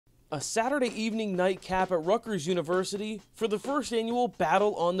A Saturday evening nightcap at Rutgers University for the first annual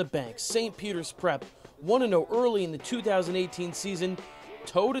Battle on the Banks. St. Peter's Prep 1-0 early in the 2018 season,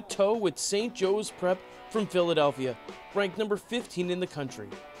 toe-to-toe with St. Joe's Prep from Philadelphia, ranked number 15 in the country.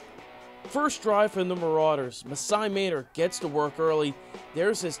 First drive from the Marauders, Masai Maynor gets to work early.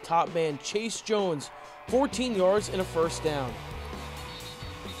 There's his top man, Chase Jones, 14 yards and a first down.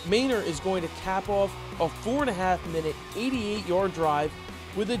 Maynor is going to cap off a 4.5-minute, 88-yard drive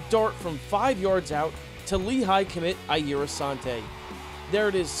with a dart from 5 yards out to Lehigh commit Ayira Sante. There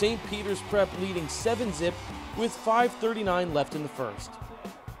it is, St. Peter's Prep leading 7-zip with 5:39 left in the first.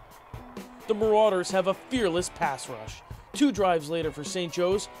 The Marauders have a fearless pass rush. 2 drives later for St.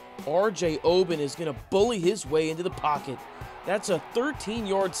 Joe's, R.J. Oben is going to bully his way into the pocket. That's a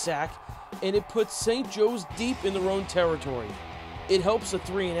 13-yard sack, and it puts St. Joe's deep in their own territory. It helps a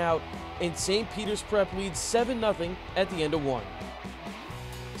 3-and-out, and St. Peter's Prep leads 7-0 at the end of 1.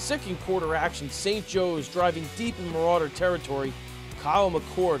 Second quarter action, St. Joe's driving deep in Marauder territory. Kyle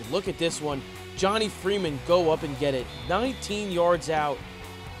McCord, look at this one. Johnny Freeman go up and get it. 19 yards out.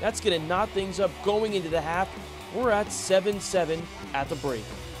 That's going to knot things up going into the half. We're at 7-7 at the break.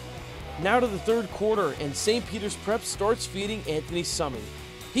 Now to the third quarter, and St. Peter's Prep starts feeding Anthony Summey.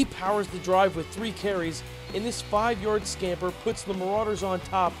 He powers the drive with 3 carries, and this 5-yard scamper puts the Marauders on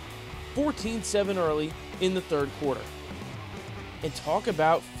top 14-7 early in the third quarter. And talk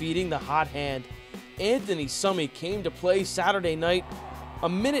about feeding the hot hand. Anthony Summey came to play Saturday night. A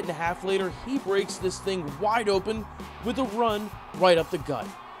minute and a half later, he breaks this thing wide open with a run right up the gut.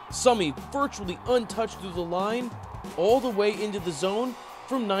 Summey virtually untouched through the line, all the way into the zone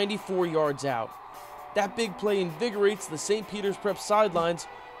from 94 yards out. That big play invigorates the St. Peter's Prep sidelines.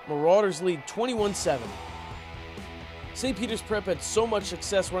 Marauders lead 21-7. St. Peter's Prep had so much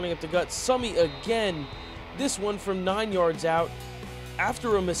success running up the gut. Summey again, this one from 9 yards out.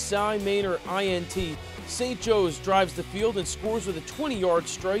 After a Masai Maynor INT, St. Joe's drives the field and scores with a 20-yard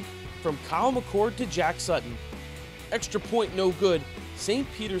strike from Kyle McCord to Jack Sutton. Extra point no good. St.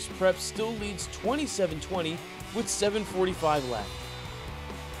 Peter's Prep still leads 27-20 with 7:45 left.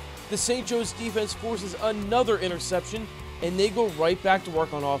 The St. Joe's defense forces another interception, and they go right back to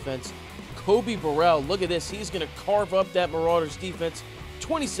work on offense. Kobe Burrell, look at this. He's going to carve up that Marauders defense.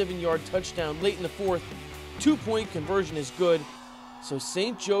 27-yard touchdown late in the fourth. 2-point conversion is good. So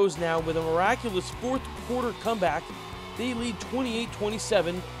St. Joe's now with a miraculous fourth quarter comeback. They lead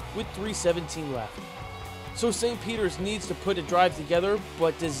 28-27 with 3:17 left. So St. Peter's needs to put a drive together,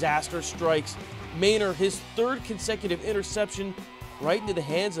 but disaster strikes. Maynor, his third consecutive interception, right into the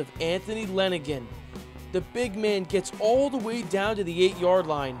hands of Anthony Lenigan. The big man gets all the way down to the 8-yard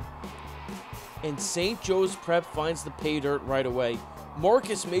line. And St. Joe's Prep finds the pay dirt right away.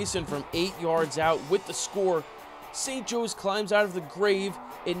 Marcus Mason from 8 yards out with the score. St. Joe's climbs out of the grave.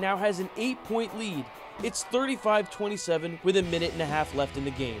 It now has an 8-point lead. It's 35-27 with a minute and a half left in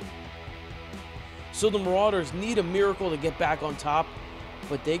the game. So the Marauders need a miracle to get back on top,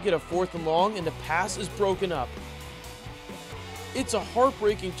 but they get a 4th and long, and the pass is broken up. It's a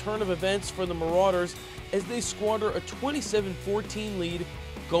heartbreaking turn of events for the Marauders as they squander a 27-14 lead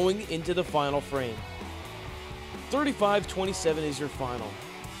going into the final frame. 35-27 is your final.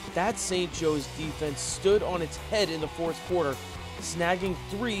 That St. Joe's defense stood on its head in the fourth quarter, snagging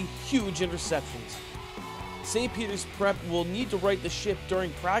 3 huge interceptions. St. Peter's Prep will need to right the ship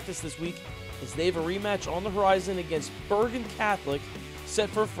during practice this week as they have a rematch on the horizon against Bergen Catholic set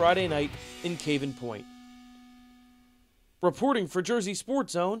for Friday night in Caven Point. Reporting for Jersey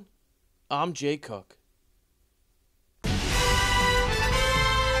Sports Zone, I'm Jay Cook.